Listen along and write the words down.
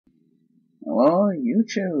Hello,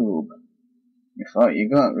 YouTube. You thought you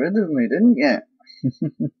got rid of me, didn't you?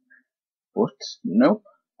 But nope,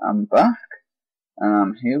 I'm back, and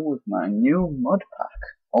I'm here with my new mod pack,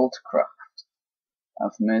 Altcraft.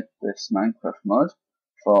 I've made this Minecraft mod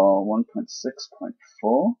for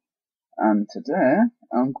 1.6.4, and today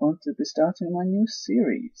I'm going to be starting my new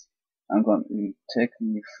series. I'm going to be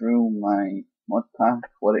taking you through my mod pack,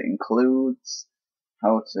 what it includes,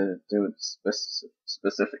 how to do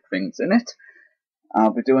specific things in it.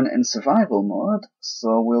 I'll be doing it in survival mode,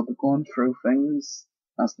 so we'll be going through things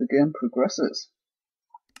as the game progresses.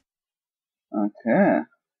 Okay,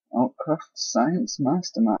 Altcraft Science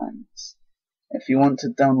Masterminds. If you want to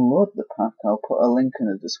download the pack, I'll put a link in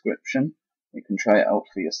the description. You can try it out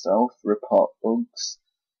for yourself, report bugs,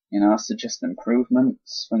 suggest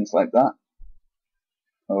improvements, things like that.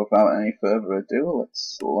 So without any further ado,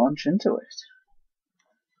 let's launch into it.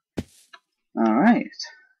 Alright,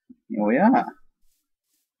 here we are.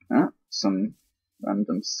 Some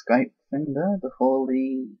random Skype thing there, the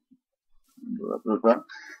holy blah blah blah.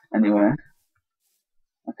 Anyway,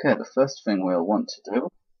 okay, the first thing we'll want to do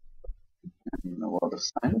in the world of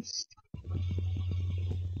science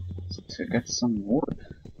is to get some wood.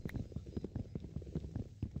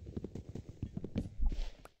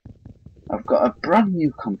 I've got a brand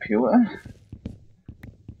new computer,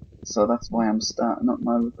 so that's why I'm starting up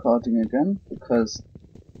my recording again, because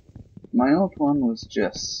my old one was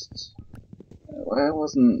just, well, it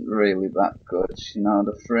wasn't really that good.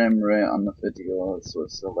 The frame rate on the videos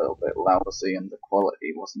was a little bit lousy and the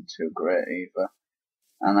quality wasn't too great either.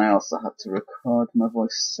 And I also had to record my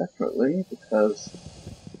voice separately because,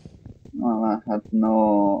 well, I had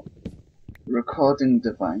no recording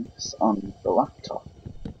device on the laptop,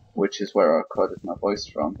 which is where I recorded my voice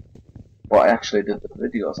from. But I actually did the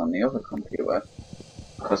videos on the other computer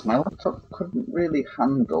because my laptop couldn't really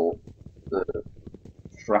handle the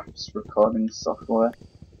Fraps recording software,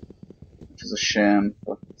 which is a shame,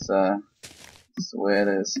 but it's the way it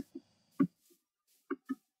is.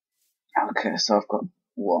 Okay, so I've got,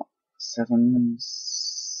 what, 7,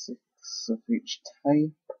 6 of each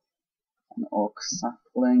type, an oak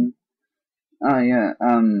sapling.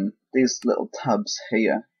 These little tabs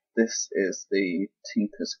here, this is the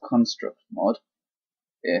Tinker's Construct mod.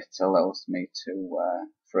 It allows me to,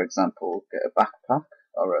 for example, get a backpack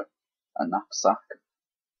or a knapsack.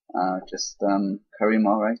 Just carry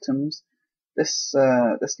more items. This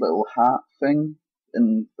little heart thing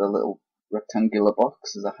in the little rectangular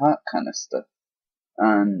box is a heart canister,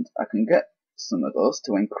 and I can get some of those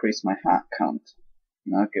to increase my heart count.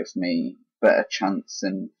 It gives me better chance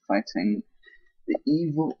in fighting the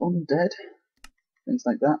evil undead, things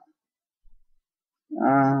like that.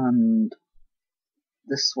 And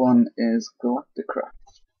this one is Galacticraft.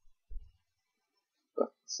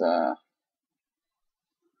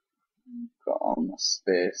 Got all my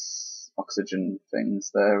space oxygen things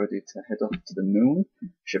there ready to head off to the moon.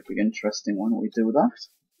 Should be interesting when we do that.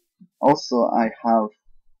 Also, I have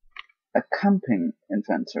a camping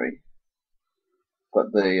inventory.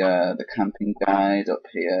 Got the camping guide up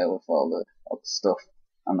here with all the stuff.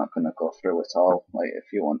 I'm not going to go through it all. Like,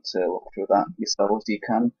 if you want to look through that yourselves, you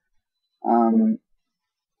can.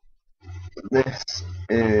 This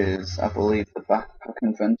is, I believe, the backpack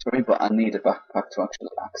inventory, but I need a backpack to actually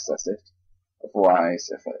access it. Otherwise,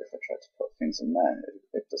 if I try to put things in there,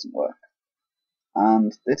 it doesn't work.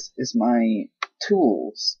 And this is my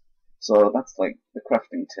tools. So that's like the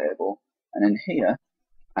crafting table. And in here,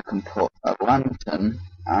 I can put a lantern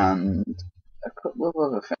and a couple of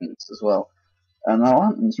other things as well. And the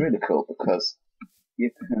lantern's really cool because you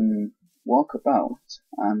can walk about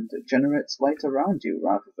and it generates light around you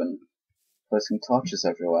rather than placing torches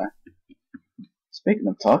everywhere. Speaking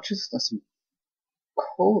of torches, there's some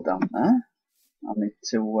coal down there. I'll need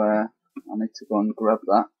to go and grab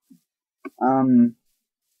that.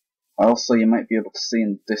 Also, you might be able to see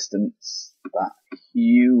in the distance that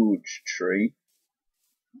huge tree.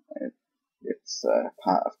 It's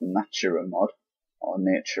part of the Natura mod, or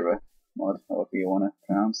Natura mod, however you want to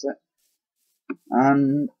pronounce it.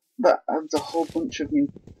 And that adds a whole bunch of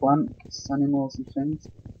new plants, animals and things.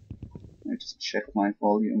 Let me just check my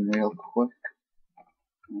volume real quick.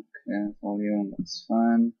 Okay, volume, that's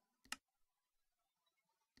fine.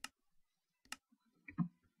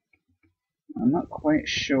 I'm not quite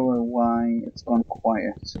sure why it's gone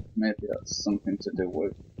quiet. Maybe that's something to do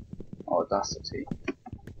with Audacity.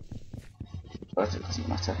 But it doesn't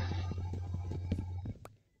matter.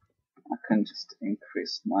 I can just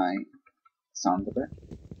increase my sound a bit.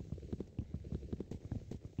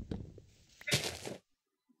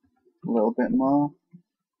 A little bit more.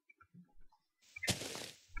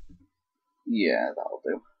 Yeah, that'll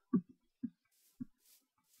do.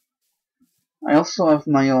 I also have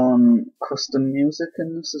my own custom music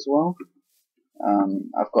in this as well.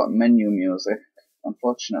 I've got menu music.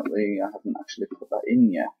 Unfortunately, I haven't actually put that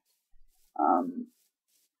in yet.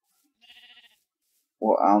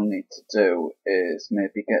 What I'll need to do is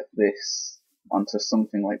maybe get this onto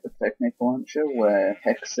something like the Technic launcher, where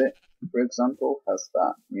Hexit, for example, has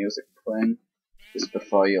that music playing just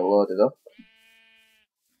before you load it up.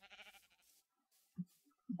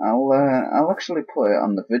 I'll actually put it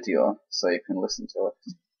on the video so you can listen to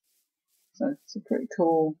it. So it's a pretty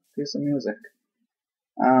cool piece of music.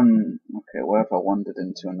 Okay, where have I wandered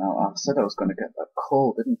into now? I said I was going to get that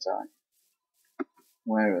coal, didn't I?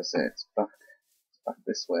 Where is it? It's back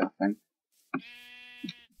this way, I think.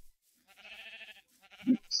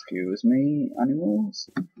 Excuse me, animals.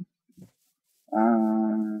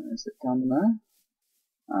 Is it down there?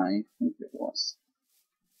 I think it was.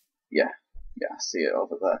 Yeah, I see it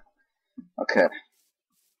over there. Okay.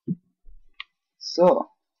 So,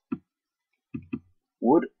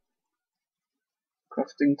 wood,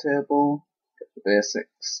 crafting table, get the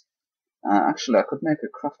basics. Actually, I could make a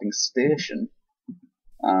crafting station.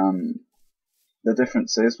 The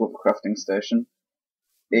difference is with a crafting station,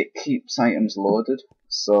 it keeps items loaded,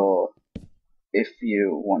 so if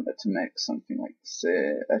you wanted to make something like,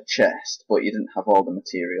 say, a chest, but you didn't have all the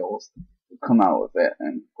materials, you'd come out of it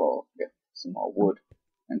and go get some more wood,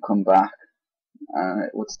 and come back, and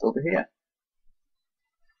it would still be here.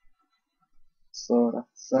 So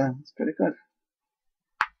that's pretty good.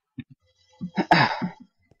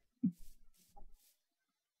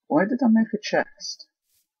 Why did I make a chest?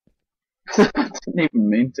 I didn't even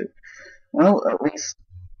mean to. Well, at least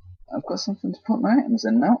I've got something to put my items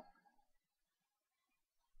in now.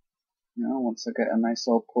 Once I get a nice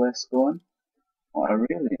old place going, what I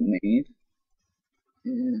really need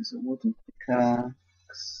is a wooden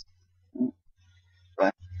pickaxe. Oh,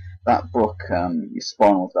 there. That book, you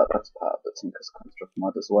spawn with that, that's part of the Tinker's Construct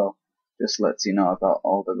mod as well. Just lets you know about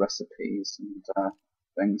all the recipes and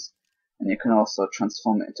things. And you can also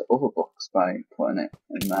transform it into other books by putting it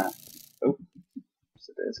in there. Oh, it's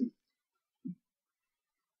a daisy.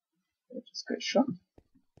 It just got shot.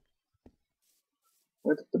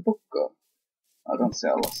 Where did the book go? I don't see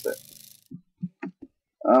I lost it.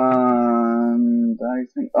 And I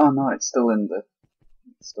think, oh no, it's still in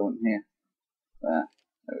here. There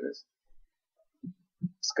it is.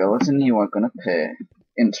 Skeleton, you are gonna pay.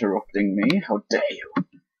 Interrupting me, how dare you?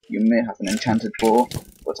 You may have an enchanted bow,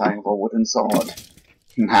 but I have a wooden sword.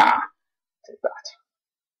 Ha! Take that.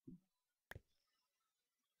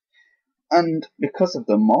 And because of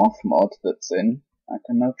the morph mod that's in, I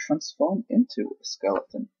can now transform into a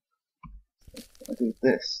skeleton. I do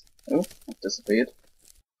this. Oh, I've disappeared.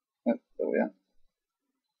 Oh, there we are.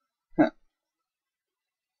 Huh.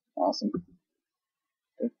 Awesome.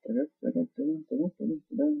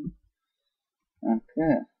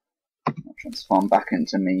 Okay. I'll transform back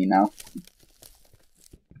into me now.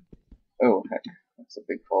 Oh, heck. That's a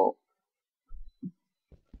big fall.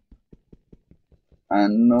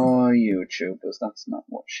 And no, YouTubers, that's not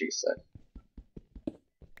what she said.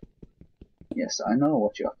 Yes, I know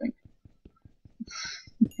what you're thinking.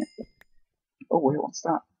 Oh wait, what's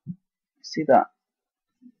that? You see that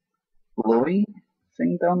glowy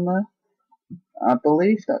thing down there? I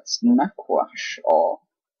believe that's Nakwash, or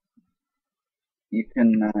you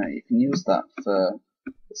can use that for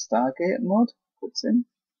the Stargate mod that's in,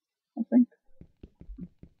 I think.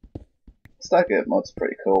 Stargate mod's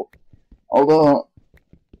pretty cool. Although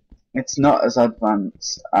it's not as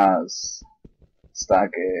advanced as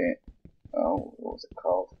Stargate. Oh, what was it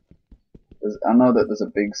called? I know that there's a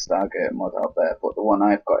big Stargate mod out there, but the one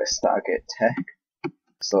I've got is Stargate Tech.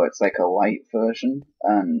 So it's like a light version,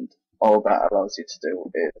 and all that allows you to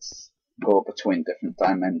do is go between different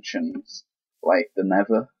dimensions, like the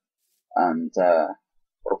Nether, and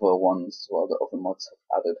other ones, well, the other mods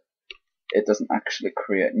have added. It doesn't actually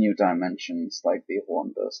create new dimensions like the other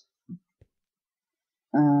one does.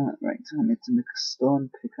 Right, I need to make a stone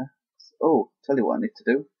pickaxe. Oh, tell you what I need to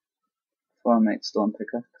do before I make stone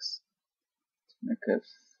pickaxe. Make a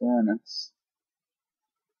furnace.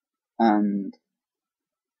 And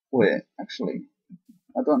wait, actually,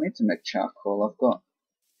 I don't need to make charcoal. I've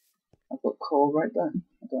got coal right there.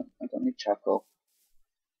 I don't need charcoal.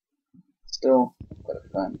 Still, I've got a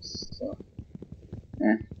furnace, so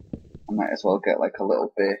yeah, I might as well get like a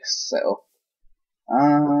little base set up.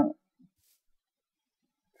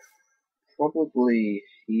 Probably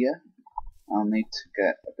here. I'll need to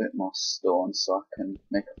get a bit more stone so I can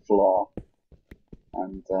make a floor,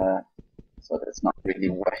 and so that it's not really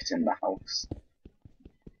wet in the house.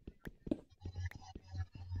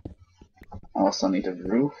 I also need a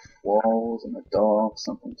roof, walls, and a door,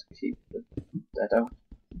 something to keep the dead out.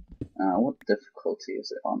 What difficulty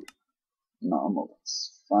is it on? Normal,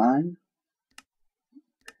 that's fine.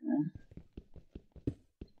 Okay.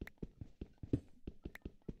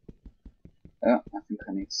 Oh, I think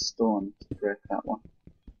I need stone to break that one.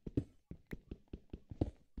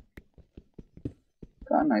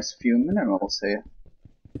 Got a nice few minerals here.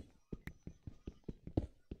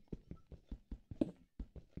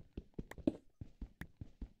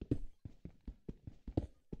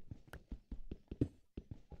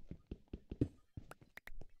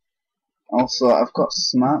 Also, I've got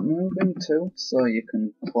smart moving too, so you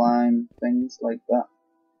can climb things like that.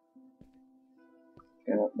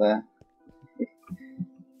 Get up there.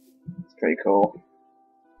 It's pretty cool.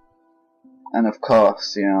 And of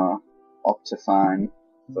course, you know, Optifine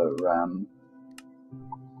for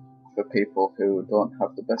people who don't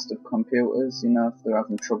have the best of computers. You know, if they're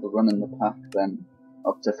having trouble running the pack, then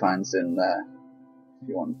Optifine's in there. If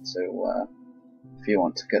you want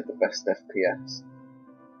to get the best FPS.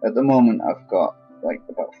 At the moment, I've got like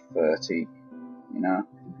about 30, you know,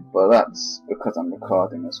 but that's because I'm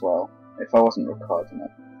recording as well. If I wasn't recording, I'd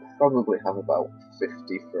probably have about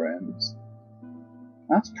 50 frames.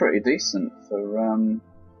 That's pretty decent for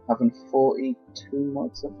having 42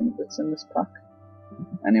 mods, I think, that's in this pack.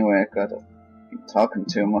 Anyway, God, I've been talking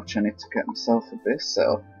too much. I need to get myself a base set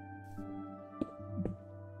up.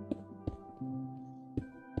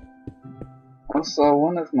 Also,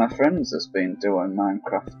 one of my friends has been doing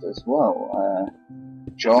Minecraft as well.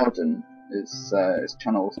 Jordan, his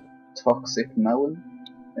channel's Toxic Melon,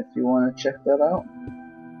 if you want to check that out.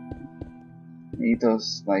 He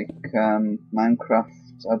does like Minecraft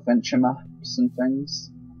adventure maps and things,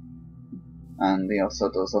 and he also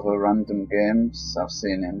does other random games. I've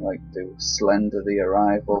seen him like do Slender the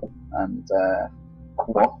Arrival and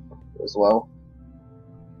Co-op as well.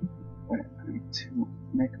 Wait, I need to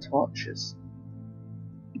make torches.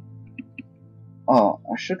 Oh,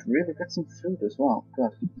 I should really get some food as well.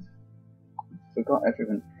 God, forgot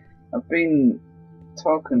everything. I've been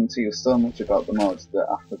talking to you so much about the mods that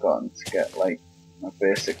I've forgotten to get like my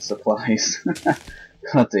basic supplies.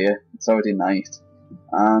 God dear, it's already night,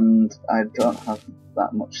 and I don't have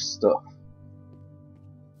that much stuff.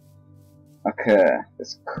 Okay,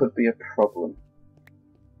 this could be a problem.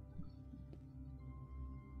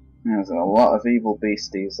 There's a lot of evil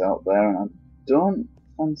beasties out there, and I don't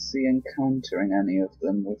fancy encountering any of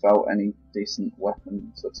them without any decent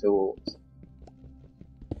weapons or tools.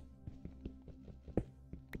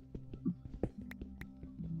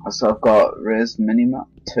 So I've got raised minimap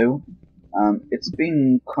too. It's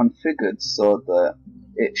been configured so that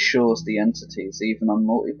it shows the entities even on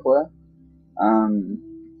multiplayer.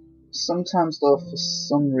 Sometimes though, for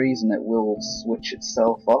some reason, it will switch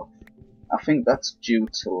itself off. I think that's due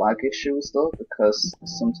to lag issues though, because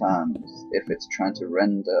sometimes if it's trying to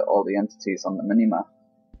render all the entities on the minimap,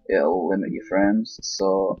 it'll limit your frames,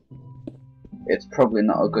 so it's probably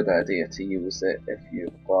not a good idea to use it if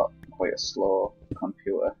you've got quite a slow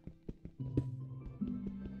computer.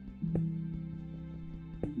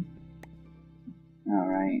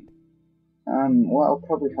 Alright. What I'll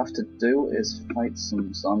probably have to do is fight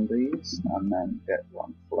some zombies and then get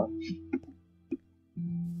one flesh.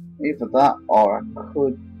 Either that, or I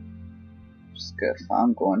could just get a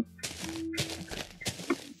farm going.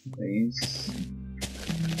 Please.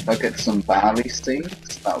 If I get some barley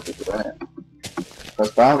seeds, that would be great.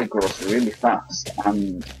 Because barley grows really fast,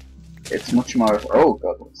 and it's much more. Oh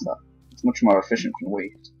god, what's that? It's much more efficient than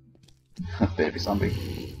wheat. Baby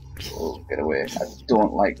zombie. Oh, get away. I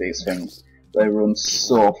don't like these things. They run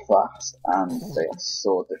so fast, and they are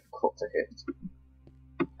so difficult to hit.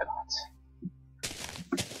 God.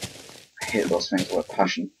 I hate those things with a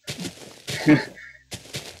passion.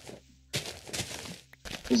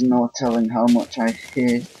 There's no telling how much I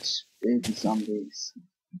hate baby zombies.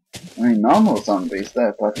 I mean, normal zombies,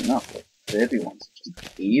 they're bad enough, but baby ones are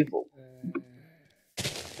just evil.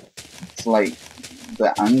 It's like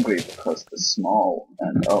they're angry because they're small,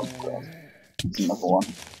 and oh god, there's another one.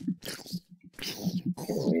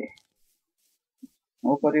 Get away.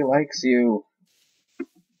 Nobody likes you.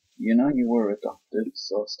 You know you were adopted,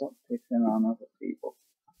 so stop picking on other people.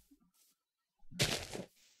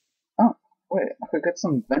 Oh, wait, I could get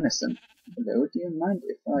some venison. Hello, do you mind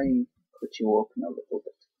if I cut you open a little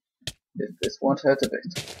bit? This won't hurt a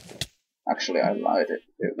bit. Actually, I lied, it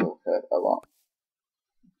will hurt a lot.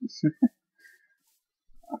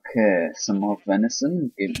 Okay, some more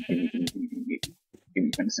venison. Give me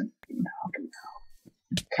venison. Give me now.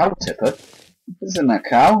 Cow tipper? This isn't a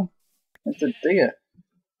cow. It's a deer.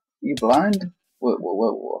 Are you blind?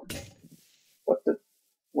 Whoa. What the?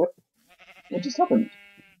 What? What just happened?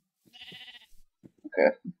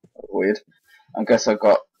 Okay, that was weird. I guess I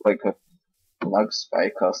got like a lag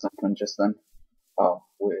spike or something just then. Oh,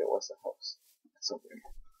 wait, what's the house? That's so weird.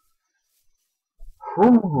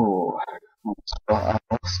 Whew. I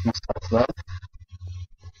lost myself there.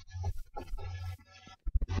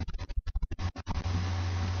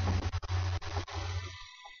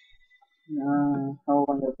 How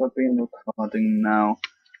long have I been recording now?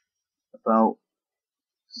 About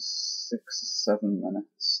 6 or 7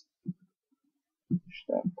 minutes.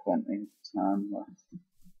 Should have plenty of time left.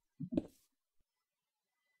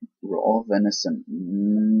 Raw venison.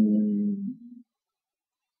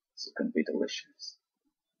 This is going to be delicious.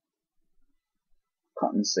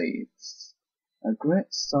 Cotton seeds. A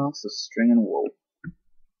great source of string and wool.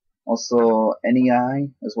 Also,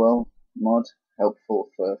 NEI as well. Mod. Helpful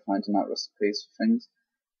for finding out recipes for things.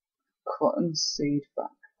 Cotton seed back.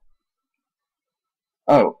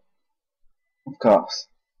 Oh, of course.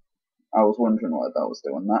 I was wondering why that was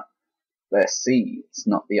doing that. They're seeds,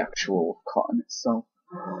 not the actual cotton itself.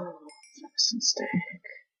 Venison steak.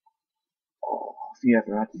 Oh, have you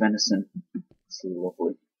ever had venison? It's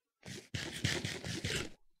lovely.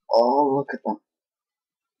 Oh, look at that.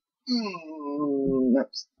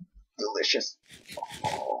 That's delicious.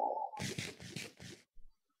 Oh,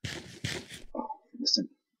 venison.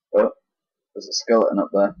 Oh, there's a skeleton up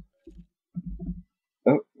there.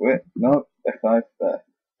 Oh, wait, no, F5 there.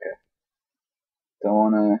 Okay. Don't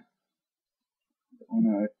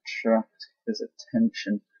wanna attract his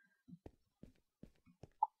attention.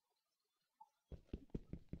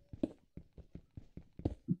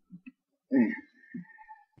 There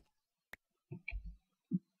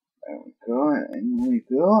we go, in we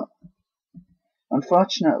go.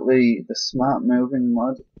 Unfortunately, the smart moving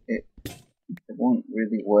mod, it won't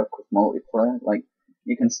really work with multiplayer. Like,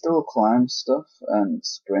 you can still climb stuff and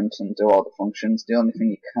sprint and do all the functions. The only thing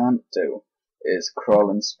you can't do is crawl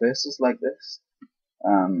in spaces like this.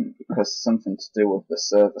 Because something to do with the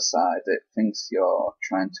server side, it thinks you're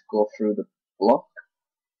trying to go through the block,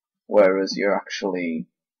 whereas you're actually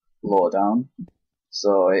low down.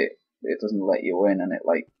 So it doesn't let you in, and it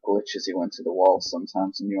like glitches you into the wall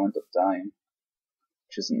sometimes, and you end up dying,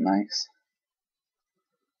 which isn't nice.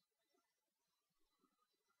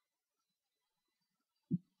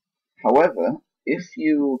 However, if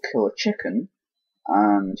you kill a chicken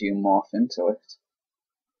and you morph into it,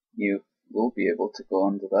 you will be able to go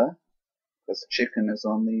under there, because chicken is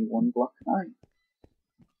only 1 block high.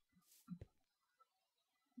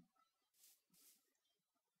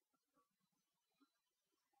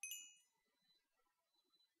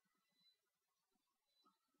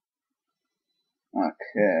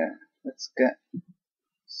 Okay, let's get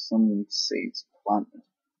some seeds planted,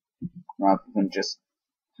 rather than just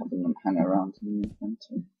having them hang around in the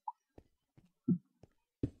inventory.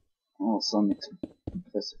 I also need to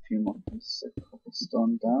place a few more pieces of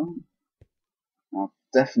cobblestone down. I'll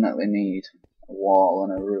definitely need a wall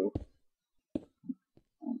and a roof.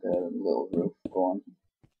 I'll get a little roof going.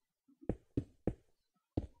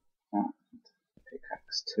 And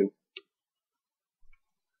pickaxe 2.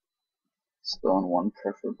 Stone 1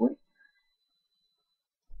 preferably.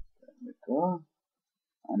 There we go.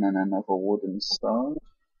 And then another wooden sword.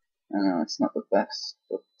 I know it's not the best,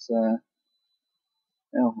 but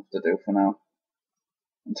it'll have to do for now.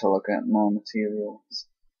 Until I get more materials.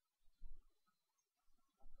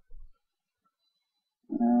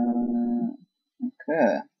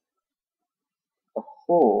 Okay. A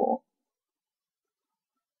hole.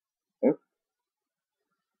 Oh.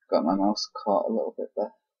 Got my mouse caught a little bit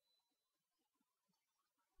there.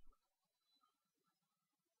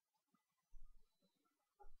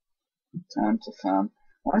 Time to farm.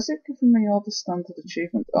 Why is it giving me all the standard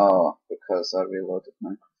achievements? Oh, because I reloaded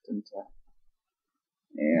Minecraft, didn't I?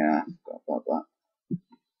 Yeah, I forgot about that.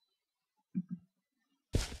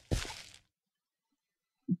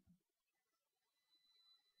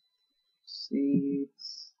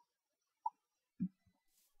 Seeds.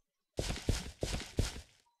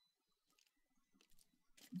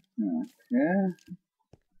 Okay.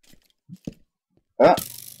 Ah!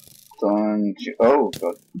 Don't you. Oh,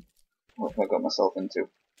 God. What have I got myself into?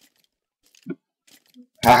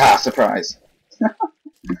 Haha, surprise!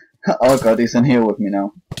 Oh, God, he's in here with me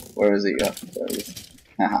now. Where is he? Oh, there he is.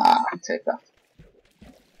 Haha, take that.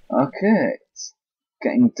 Okay, it's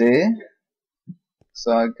getting day.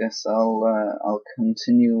 So I guess I'll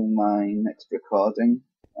continue my next recording,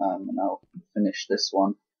 and I'll finish this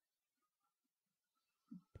one.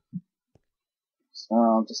 So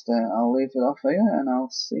I'll leave it off here, and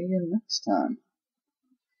I'll see you next time.